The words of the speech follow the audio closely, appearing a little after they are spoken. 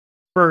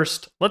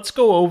First, let's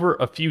go over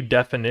a few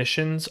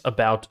definitions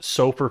about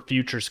SOFR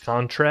futures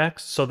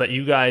contracts so that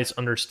you guys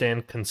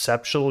understand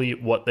conceptually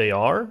what they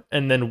are.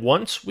 And then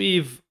once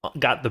we've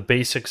got the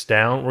basics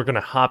down, we're going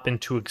to hop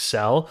into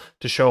Excel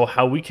to show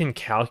how we can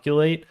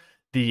calculate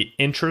the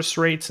interest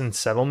rates and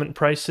settlement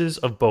prices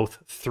of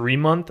both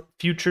 3-month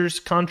futures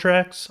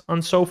contracts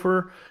on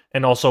SOFR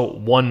and also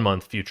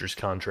 1-month futures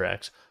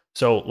contracts.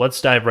 So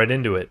let's dive right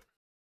into it.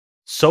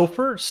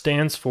 SOFR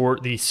stands for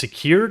the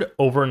Secured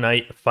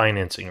Overnight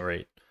Financing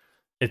Rate.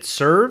 It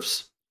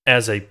serves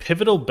as a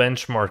pivotal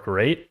benchmark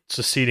rate,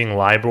 succeeding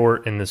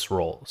LIBOR in this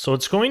role. So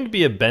it's going to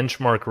be a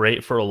benchmark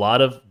rate for a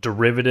lot of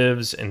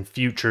derivatives and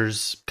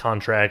futures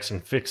contracts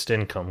and fixed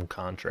income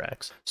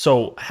contracts.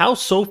 So how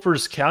SOFR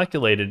is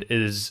calculated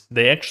is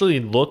they actually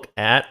look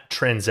at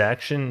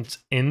transactions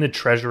in the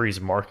treasuries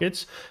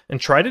markets and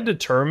try to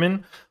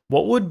determine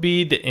what would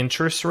be the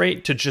interest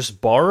rate to just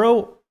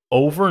borrow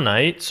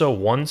overnight, so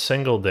one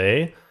single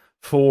day,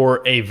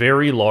 for a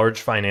very large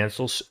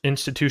financial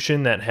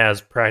institution that has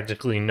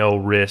practically no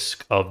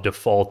risk of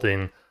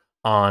defaulting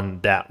on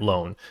that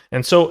loan.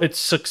 And so it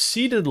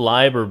succeeded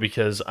LIBOR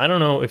because I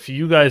don't know if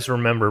you guys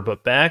remember,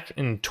 but back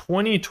in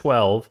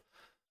 2012,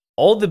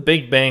 all the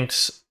big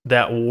banks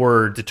that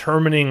were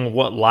determining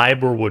what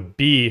LIBOR would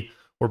be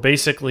were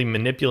basically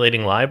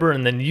manipulating LIBOR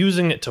and then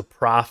using it to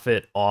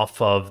profit off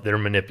of their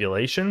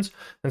manipulations.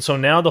 And so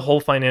now the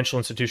whole financial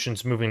institution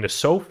is moving to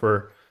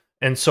SOFR.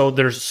 And so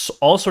there's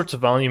all sorts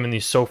of volume in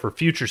these SOFR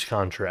futures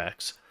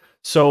contracts.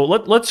 So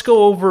let's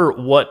go over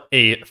what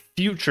a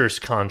futures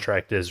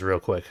contract is real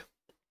quick.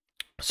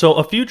 So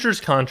a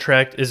futures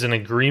contract is an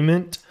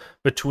agreement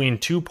between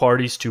two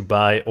parties to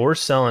buy or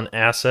sell an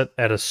asset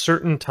at a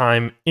certain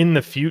time in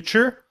the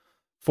future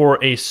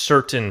for a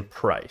certain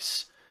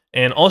price.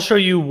 And I'll show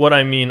you what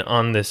I mean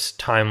on this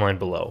timeline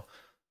below.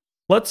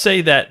 Let's say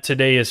that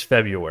today is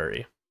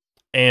February,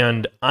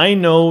 and I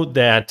know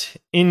that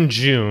in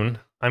June,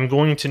 I'm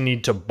going to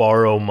need to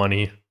borrow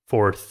money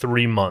for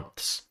 3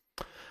 months.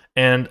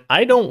 And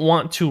I don't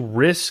want to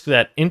risk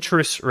that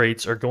interest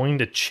rates are going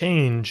to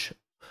change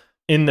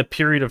in the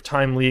period of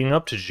time leading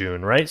up to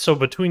June, right? So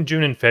between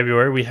June and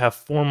February, we have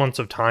 4 months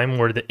of time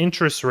where the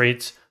interest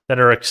rates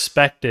that are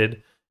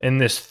expected in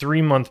this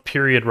 3-month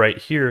period right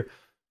here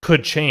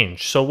could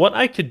change. So what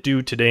I could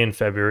do today in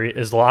February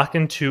is lock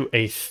into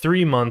a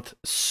 3-month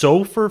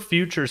SOFR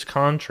futures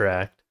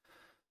contract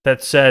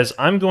that says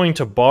I'm going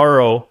to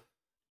borrow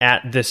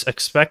at this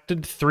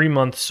expected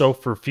 3-month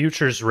SOFR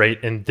futures rate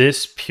in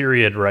this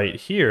period right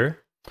here.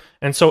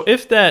 And so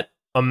if that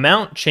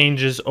amount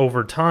changes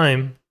over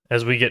time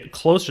as we get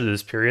closer to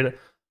this period,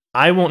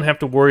 I won't have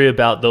to worry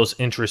about those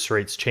interest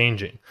rates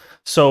changing.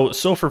 So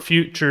SOFR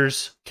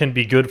futures can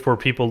be good for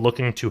people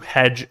looking to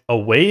hedge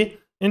away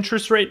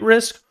interest rate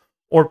risk,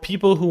 or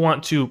people who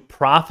want to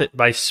profit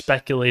by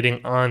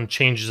speculating on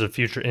changes of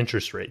future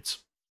interest rates.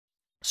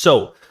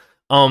 So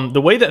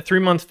the way that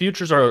 3-month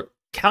futures are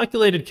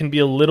calculated can be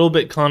a little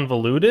bit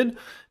convoluted,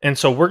 and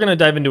so we're going to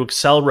dive into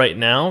Excel right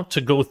now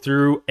to go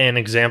through an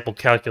example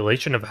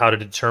calculation of how to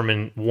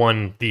determine,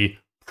 one, the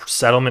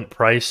settlement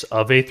price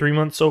of a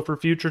 3-month SOFR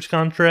futures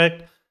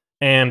contract,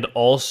 and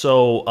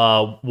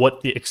also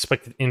what the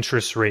expected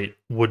interest rate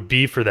would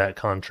be for that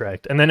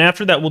contract. And then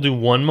after that, we'll do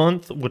 1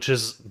 month, which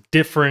is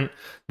different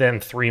than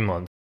 3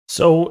 months.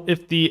 So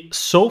if the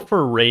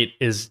SOFR rate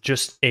is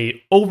just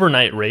a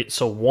overnight rate,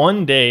 so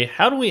 1 day,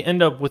 how do we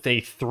end up with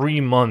a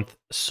 3-month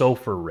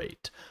SOFR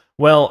rate?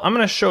 Well, I'm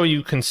going to show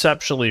you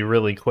conceptually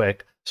really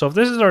quick. So if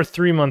this is our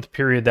 3-month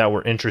period that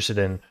we're interested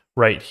in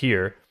right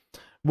here,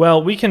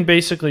 well, we can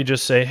basically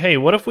just say, hey,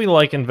 what if we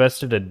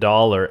invested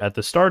 $1 at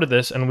the start of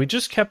this and we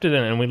just kept it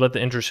in and we let the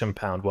interest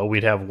compound? Well,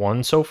 we'd have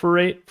one SOFR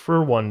rate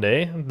for 1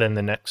 day, then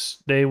the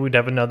next day we'd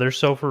have another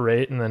SOFR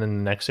rate, and then in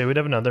the next day we'd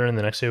have another, and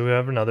the next day we'd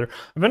have another.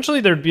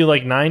 Eventually there'd be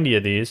like 90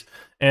 of these,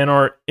 and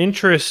our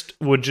interest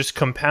would just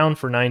compound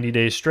for 90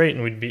 days straight,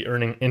 and we'd be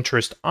earning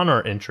interest on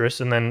our interest.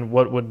 And then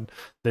what would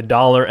the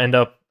dollar end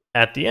up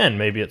at the end?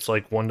 Maybe it's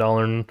like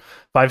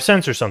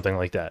 $1.05 or something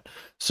like that.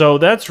 So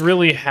that's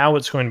really how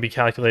it's going to be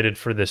calculated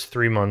for this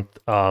 3-month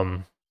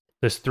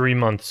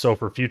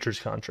SOFR futures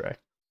contract.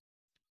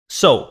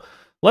 So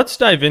let's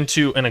dive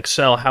into an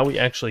Excel how we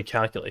actually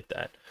calculate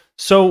that.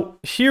 So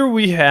here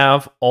we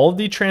have all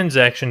the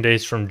transaction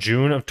days from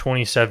June of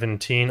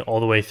 2017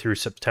 all the way through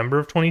September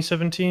of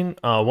 2017.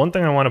 One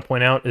thing I want to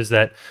point out is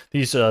that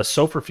these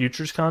SOFR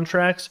futures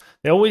contracts,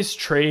 they always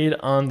trade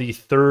on the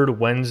 3rd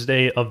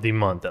Wednesday of the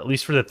month, at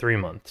least for the 3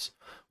 months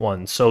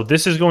one. So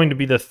this is going to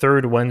be the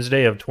 3rd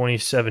Wednesday of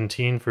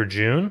 2017 for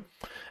June.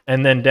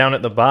 And then down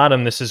at the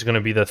bottom, this is going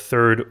to be the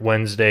 3rd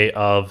Wednesday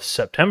of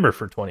September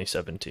for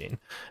 2017.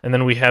 And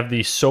then we have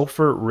the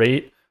SOFR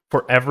rate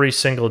for every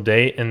single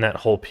day in that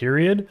whole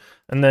period.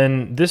 And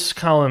then this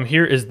column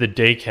here is the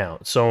day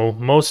count. So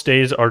most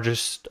days are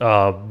just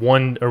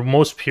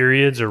most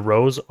periods or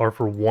rows are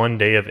for 1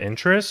 day of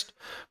interest.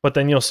 But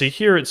then you'll see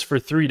here it's for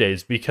 3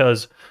 days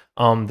because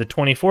the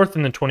 24th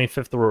and the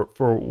 25th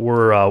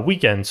were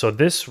weekends. So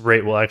this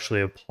rate will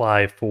actually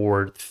apply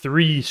for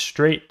 3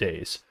 straight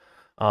days.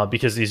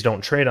 because these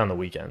don't trade on the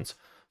weekends.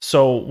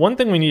 So one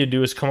thing we need to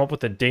do is come up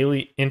with a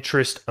daily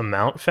interest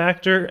amount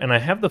factor, and I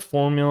have the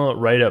formula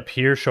right up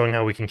here showing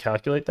how we can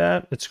calculate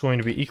that. It's going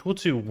to be equal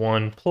to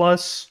 1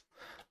 plus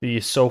the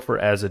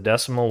SOFR as a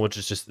decimal, which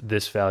is just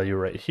this value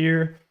right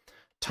here,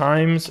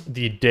 times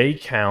the day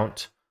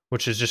count,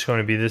 which is just going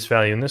to be this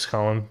value in this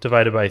column,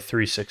 divided by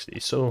 360.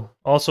 So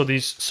also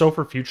these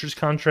SOFR futures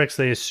contracts,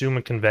 they assume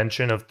a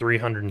convention of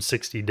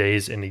 360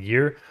 days in a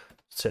year.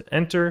 Let's hit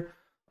enter.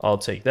 I'll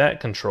take that,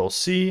 Control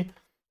C.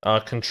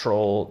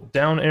 Control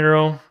down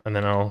arrow, and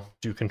then I'll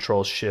do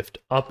Control Shift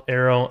up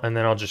arrow, and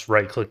then I'll just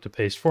right click to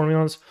paste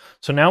formulas.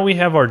 So now we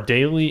have our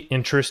daily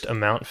interest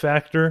amount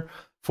factor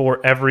for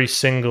every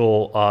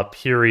single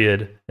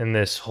period in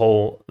this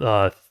whole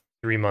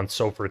 3-month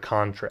SOFR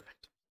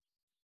contract.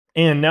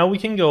 And now we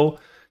can go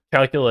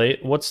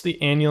calculate what's the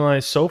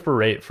annualized SOFR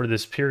rate for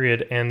this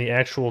period and the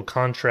actual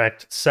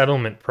contract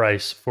settlement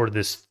price for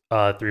this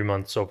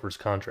 3-month SOFR's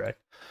contract.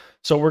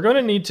 So we're going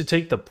to need to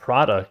take the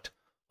product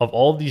of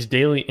all of these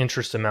daily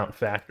interest amount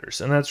factors.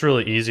 And that's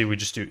really easy. We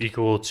just do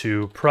equal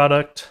to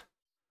product,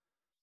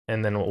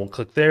 and then we'll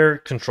click there,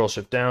 Control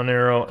Shift down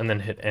arrow, and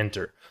then hit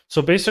enter.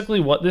 So basically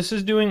what this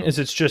is doing is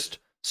it's just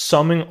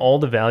summing all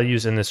the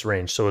values in this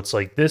range. So it's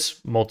like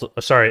this,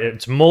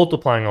 it's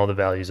multiplying all the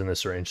values in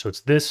this range. So it's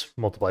this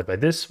multiplied by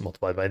this,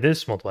 multiplied by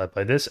this, multiplied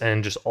by this,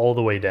 and just all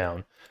the way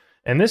down.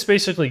 And this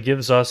basically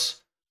gives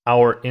us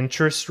our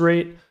interest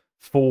rate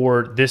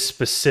for this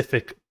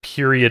specific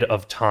period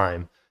of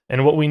time.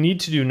 And what we need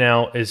to do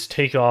now is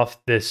take off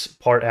this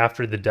part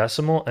after the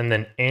decimal and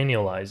then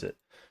annualize it.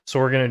 So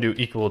we're going to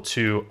do equal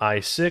to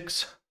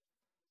I6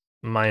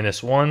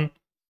 minus 1.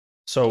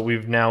 So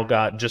we've now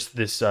got just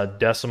this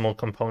decimal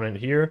component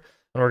here,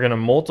 and we're going to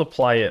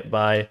multiply it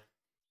by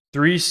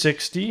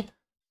 360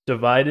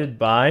 divided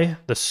by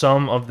the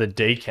sum of the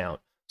day count.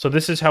 So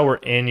this is how we're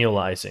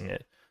annualizing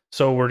it.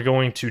 So we're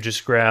going to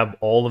just grab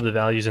all of the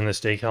values in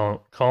this day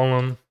count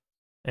column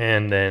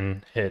and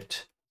then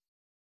hit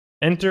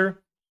enter.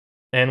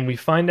 And we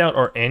find out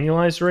our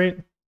annualized rate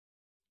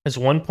is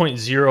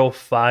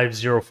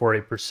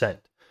 1.05048%.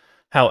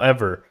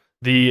 However,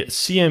 the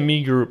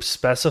CME group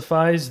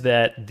specifies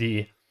that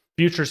the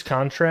futures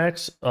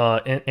contracts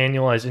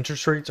annualized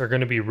interest rates are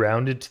going to be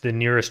rounded to the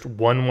nearest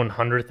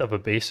 1/100th of a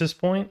basis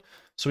point.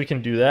 So we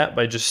can do that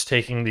by just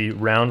taking the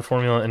round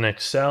formula in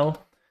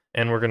Excel,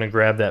 and we're going to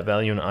grab that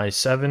value in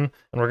I7, and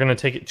we're going to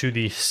take it to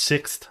the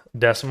 6th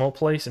decimal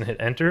place and hit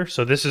enter.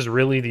 So this is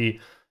really the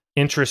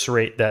interest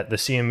rate that the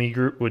CME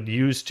group would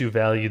use to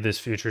value this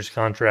futures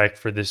contract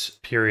for this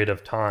period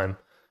of time.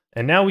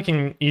 And now we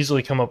can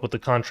easily come up with the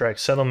contract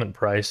settlement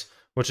price,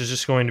 which is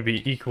just going to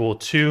be equal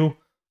to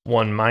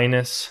 1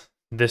 minus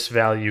this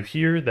value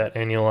here, that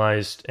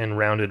annualized and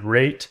rounded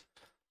rate,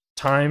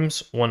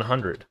 times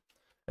 100.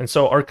 And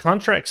so our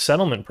contract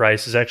settlement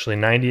price is actually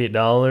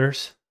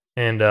 $98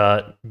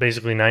 and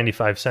basically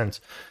 95 cents.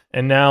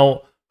 And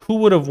now who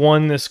would have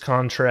won this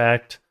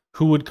contract?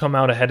 Who would come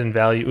out ahead in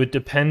value? It would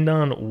depend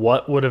on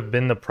what would have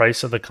been the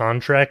price of the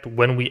contract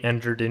when we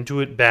entered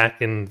into it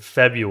back in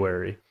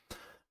February.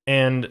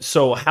 And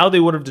so how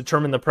they would have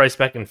determined the price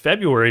back in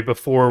February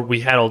before we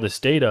had all this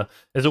data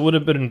is it would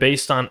have been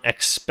based on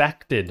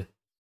expected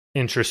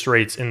interest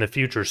rates in the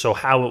future. So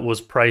how it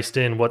was priced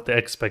in, what the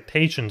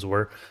expectations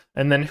were,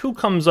 and then who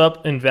comes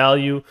up in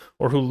value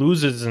or who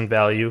loses in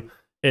value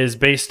is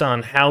based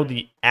on how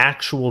the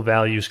actual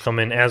values come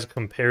in as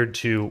compared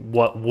to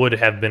what would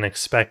have been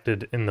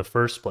expected in the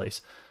first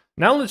place.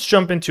 Now let's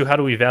jump into how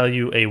do we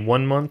value a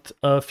 1-month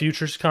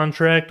futures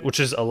contract, which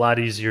is a lot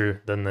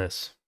easier than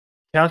this.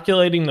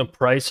 Calculating the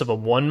price of a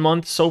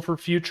 1-month SOFR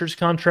futures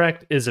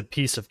contract is a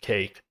piece of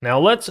cake. Now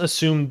let's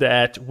assume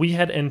that we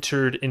had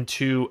entered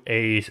into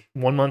a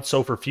 1-month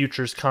SOFR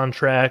futures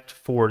contract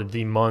for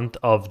the month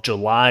of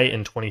July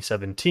in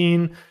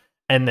 2017.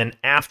 And then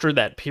after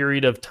that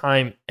period of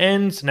time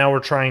ends, now we're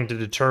trying to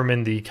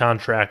determine the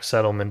contract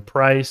settlement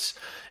price.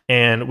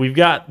 And we've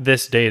got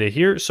this data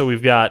here. So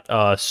we've got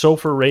a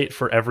SOFR rate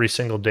for every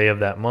single day of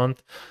that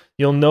month.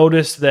 You'll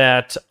notice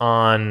that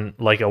on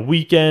like a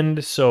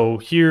weekend, so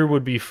here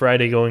would be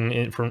Friday going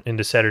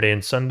into Saturday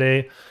and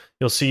Sunday,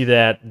 you'll see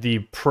that the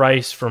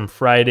price from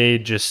Friday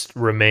just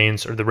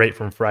remains, or the rate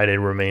from Friday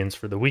remains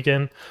for the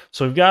weekend.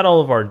 So we've got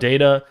all of our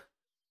data.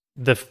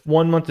 The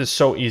 1 month is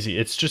so easy.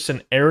 It's just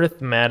an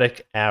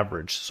arithmetic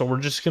average. So we're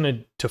just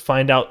going to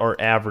find out our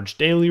average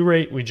daily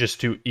rate, we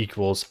just do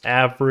equals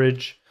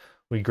average.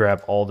 We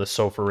grab all the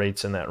SOFR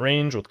rates in that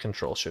range with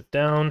Control Shift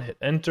down, hit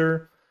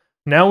enter.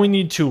 Now we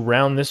need to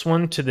round this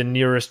one to the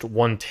nearest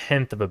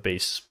 1/10 of a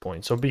basis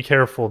point. So be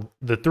careful.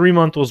 The 3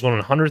 month was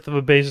 1/100th of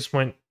a basis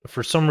point.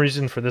 For some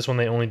reason, for this one,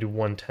 they only do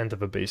 1/10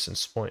 of a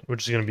basis point,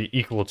 which is going to be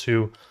equal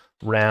to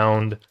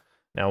round.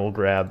 Now we'll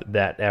grab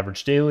that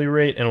average daily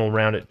rate and we'll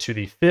round it to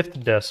the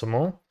 5th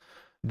decimal.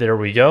 There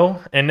we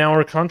go. And now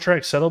our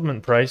contract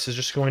settlement price is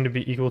just going to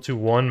be equal to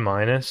 1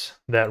 minus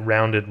that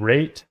rounded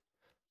rate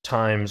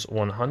times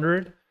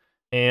 100.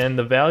 And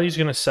the value is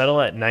going to settle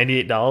at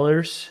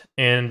 $98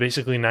 and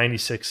basically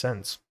 96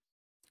 cents.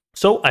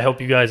 So I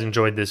hope you guys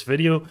enjoyed this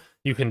video.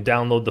 You can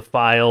download the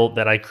file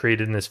that I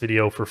created in this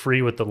video for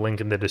free with the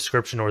link in the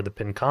description or the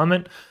pinned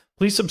comment.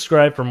 Please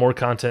subscribe for more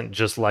content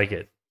just like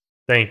it.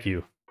 Thank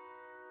you.